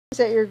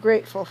That you're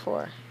grateful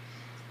for?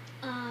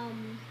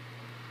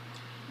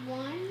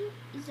 One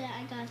is that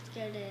I got to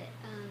go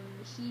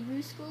to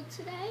Hebrew school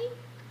today.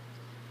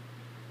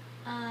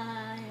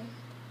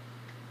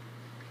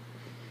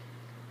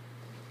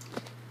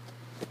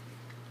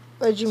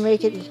 What did you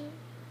make it?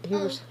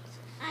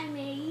 I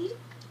made.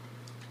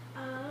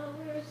 I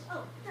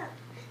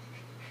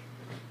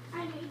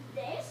made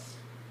this.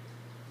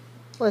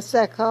 What's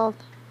that called?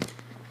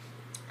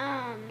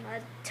 A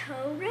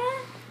Torah,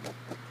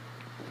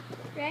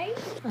 right?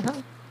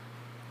 Uh-huh.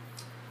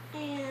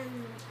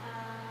 And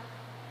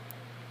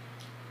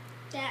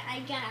that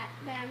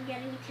I'm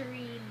getting to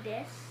read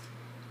this,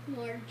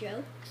 more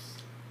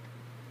jokes,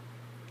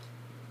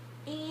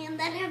 and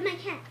that I have my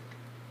cat.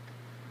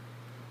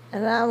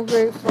 And I'm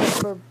grateful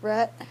for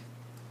Brett.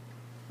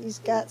 He's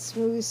got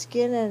smooth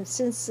skin, and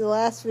since the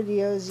last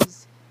videos,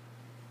 he's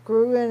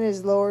grew in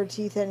his lower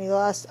teeth, and he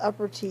lost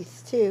upper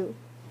teeth too.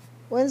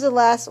 What's the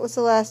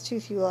last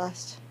tooth you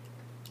lost?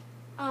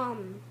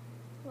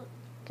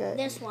 Good.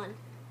 This one.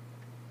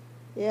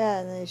 Yeah,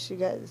 and then she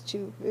got the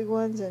two big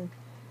ones, and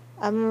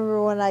I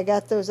remember when I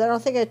got those. I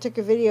don't think I took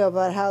a video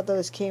about how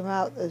those came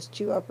out, those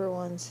two upper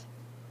ones.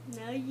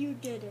 No, you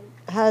didn't.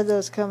 How did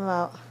those come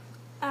out?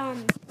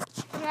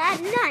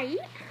 That night,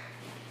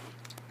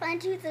 my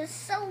tooth is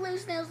so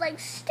loose and it was like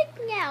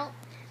sticking out.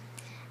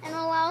 And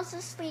while I was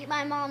asleep,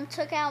 my mom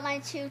took out my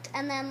tooth,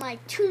 and then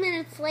like 2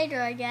 minutes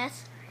later, I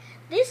guess,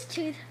 this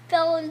tooth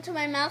fell into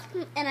my mouth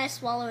and I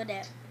swallowed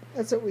it.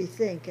 That's what we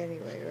think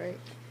anyway, right?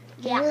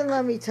 Yeah. He wouldn't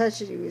let me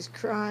touch it. He was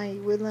crying. He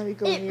wouldn't let me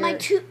go near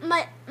it.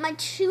 My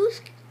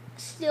tooth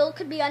still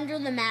could be under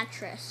the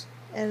mattress.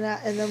 And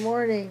in the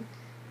morning,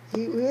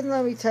 he wouldn't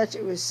let me touch it.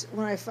 It was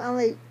when I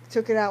finally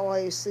took it out while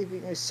he was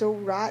sleeping. It was so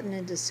rotten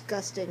and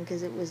disgusting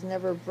because it was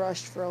never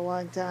brushed for a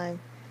long time.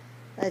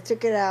 I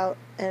took it out,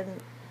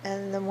 and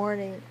in the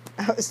morning,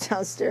 I was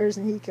downstairs,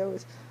 and he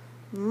goes,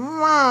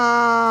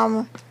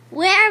 "Mom,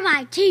 where are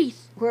my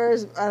teeth?"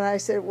 And I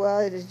said,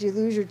 "Well, did you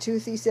lose your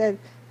tooth?" He said,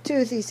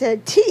 "Tooth." He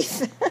said,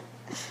 "Teeth."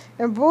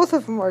 And both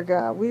of them were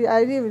gone.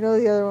 I didn't even know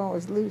the other one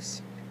was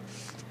loose.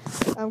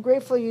 I'm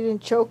grateful you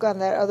didn't choke on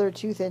that other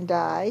tooth and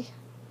die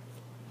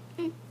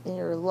in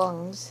your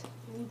lungs.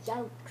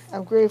 Jokes.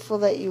 I'm grateful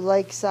that you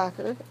like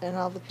soccer, and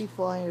all the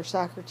people on your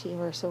soccer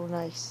team are so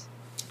nice.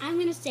 I'm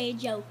going to say a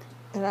joke.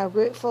 And I'm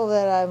grateful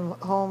that I'm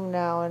home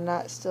now and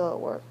not still at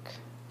work.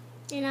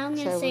 And I'm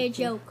going to say a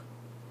joke.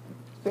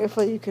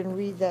 Grateful you can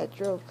read that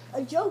joke.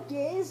 A joke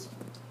is,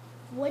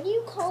 what do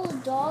you call a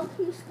dog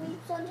who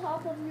sleeps on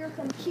top of your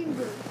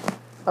computer?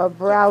 A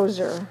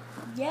browser.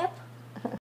 Yep.